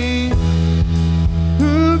Almighty?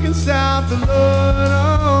 Who can stop the Lord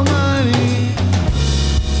Almighty?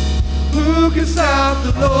 Who can stop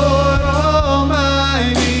the Lord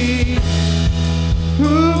Almighty?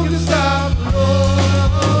 Who can stop the Lord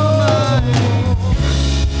Almighty?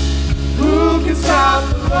 Who can stop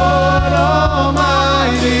the Lord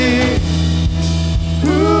Almighty?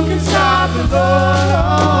 Who can stop the Lord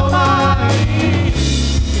Almighty?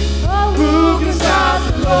 Who can stop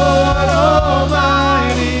the Lord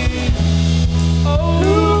Almighty? Oh,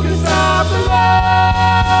 who can stop the Lord?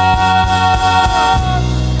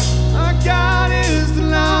 Our God is the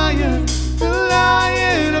Lion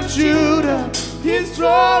of Judah. He's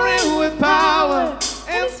roaring with power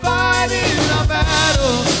and fighting our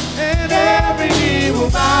battle, and every knee will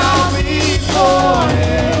bow before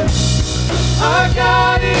Him. Our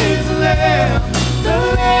God is the Lamb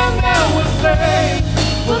that was slain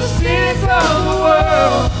for the sins of the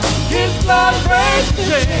world. His blood breaks the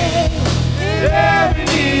chains, and every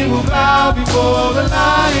knee will bow before the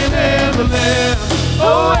Lion and the Lamb.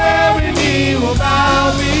 Oh, every knee will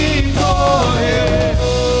bow before Him.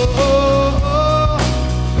 Oh, oh,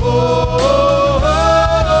 oh, oh,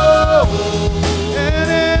 oh. And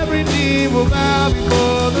every knee will bow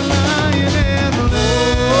before the Lion and the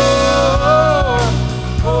Lamb.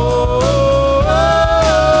 Oh, oh, oh,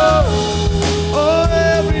 oh,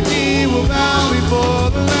 every knee will bow before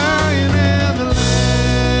the Lion and the Lamb.